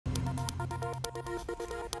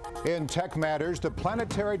In Tech Matters, the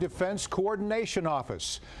Planetary Defense Coordination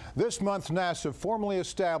Office. This month, NASA formally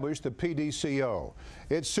established the PDCO.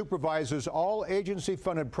 It supervises all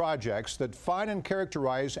agency-funded projects that find and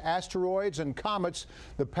characterize asteroids and comets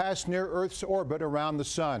that pass near Earth's orbit around the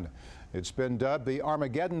Sun. It's been dubbed the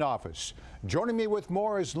Armageddon Office. Joining me with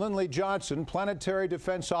more is Lindley Johnson, Planetary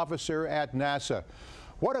Defense Officer at NASA.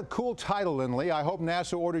 What a cool title, Lindley. I hope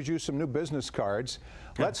NASA orders you some new business cards.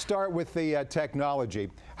 Let's start with the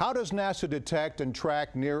technology. How does NASA detect and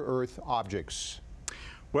track near-Earth objects?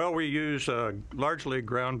 Well, we use largely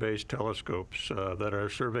ground-based telescopes that are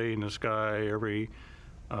surveying the sky every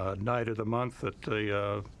night of the month that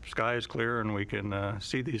the sky is clear and we can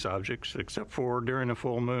see these objects, except for during a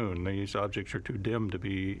full moon. These objects are too dim to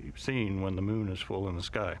be seen when the moon is full in the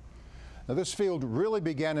sky. Now, this field really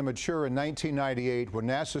began to mature in 1998 when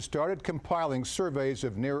NASA started compiling surveys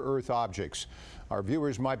of near-Earth objects. Our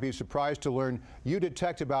viewers might be surprised to learn you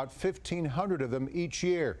detect about 1,500 of them each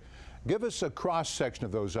year. Give us a cross-section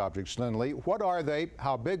of those objects, Lindley. What are they,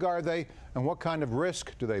 how big are they, and what kind of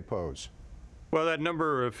risk do they pose? Well, that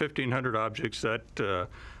number of 1,500 objects, that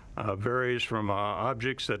varies from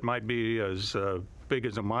objects that might be as big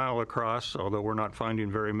as a mile across, although we're not finding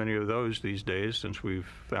very many of those these days since we've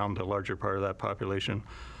found a larger part of that population,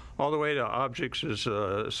 all the way to objects as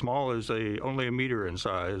small as only a meter in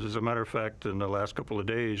size. As a matter of fact, in the last couple of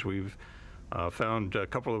days, we've found a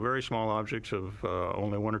couple of very small objects of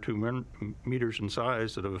only 1 or 2 meters in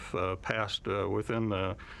size that have passed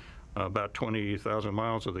within about 20,000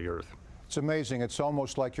 miles of the Earth. It's amazing. It's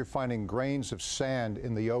almost like you're finding grains of sand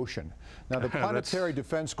in the ocean. Now, the Planetary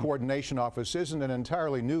Defense Coordination Office isn't an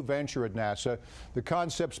entirely new venture at NASA. The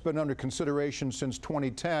concept's been under consideration since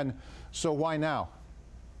 2010, so why now?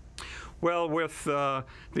 Well, with the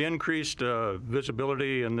increased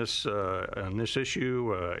visibility in this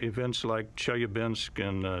issue, events like Chelyabinsk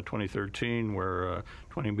in 2013, where a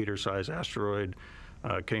 20-meter-sized asteroid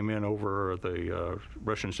came in over the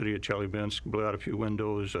Russian city of Chelyabinsk, blew out a few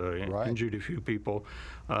windows, injured a few people.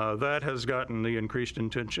 That has gotten the increased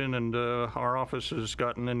attention, and our office has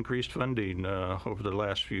gotten increased funding over the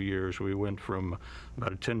last few years. We went from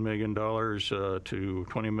about $10 million to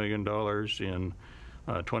 $20 million in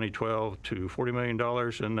 2012 to $40 million,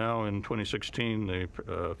 and now in 2016, the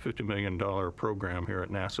 $50 million program here at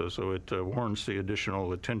NASA. So it warrants the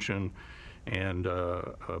additional attention and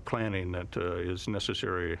planning that is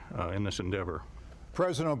necessary in this endeavor.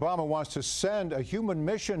 President Obama wants to send a human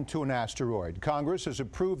mission to an asteroid. Congress has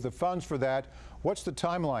approved the funds for that. What's the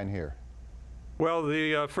timeline here? Well,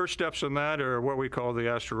 the first steps in that are what we call the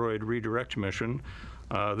Asteroid Redirect Mission.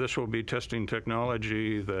 This will be testing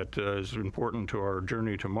technology that is important to our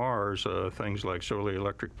journey to Mars, things like solar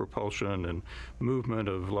electric propulsion and movement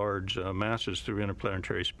of large masses through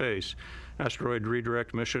interplanetary space. Asteroid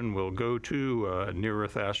Redirect Mission will go to a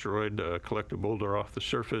near-Earth asteroid, collect a boulder off the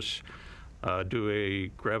surface, do a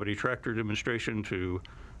gravity tractor demonstration to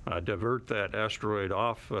divert that asteroid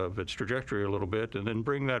off of its trajectory a little bit, and then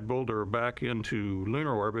bring that boulder back into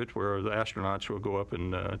lunar orbit where the astronauts will go up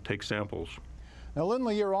and take samples. Now,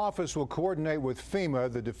 Lindley, your office will coordinate with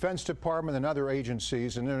FEMA, the Defense Department, and other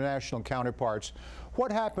agencies and international counterparts.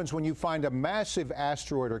 What happens when you find a massive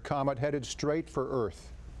asteroid or comet headed straight for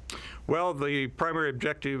Earth? Well, the primary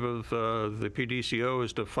objective of the PDCO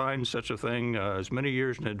is to find such a thing as many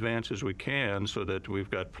years in advance as we can so that we've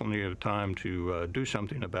got plenty of time to do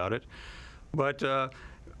something about it. But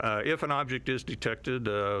if an object is detected,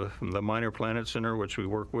 the Minor Planet Center, which we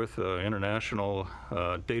work with, international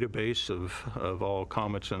database of all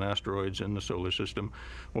comets and asteroids in the solar system,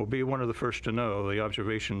 will be one of the first to know. The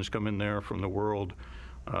observations come in there from the world,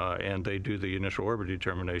 and they do the initial orbit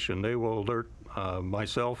determination. They will alert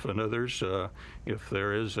myself and others if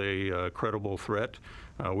there is a credible threat.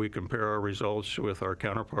 We compare our results with our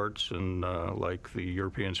counterparts in like the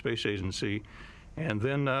European Space Agency. And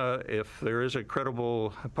then if there is a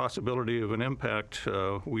credible possibility of an impact,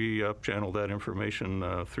 we channel that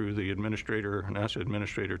information through the administrator, NASA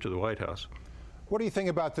administrator, to the White House. What do you think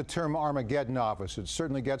about the term Armageddon Office? It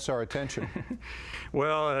certainly gets our attention.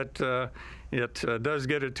 Well, it does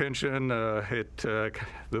get attention.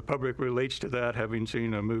 The public relates to that, having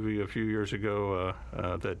seen a movie a few years ago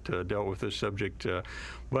that dealt with this subject.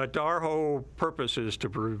 But our whole purpose is to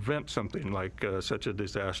prevent something like such a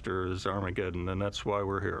disaster as Armageddon, and that's why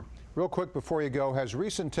we're here. Real quick before you go, has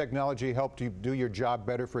recent technology helped you do your job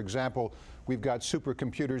better? For example, we've got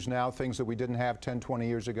supercomputers now, things that we didn't have 10, 20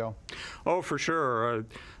 years ago. Oh, for sure.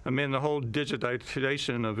 I mean, the whole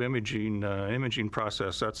digitization of imaging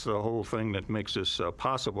process, that's the whole thing that makes this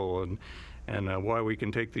possible. and why we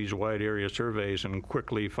can take these wide area surveys and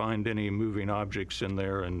quickly find any moving objects in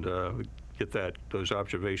there and get those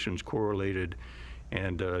observations correlated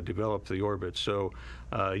and develop the orbit. So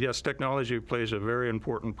yes, technology plays a very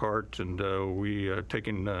important part, and we are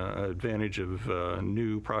taking advantage of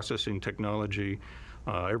new processing technology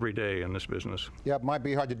every day in this business. Yeah, it might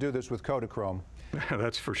be hard to do this with Kodachrome.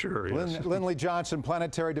 That's for sure, yes. Lindley Johnson,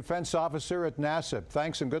 Planetary Defense Officer at NASA.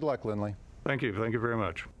 Thanks and good luck, Lindley. Thank you very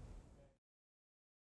much.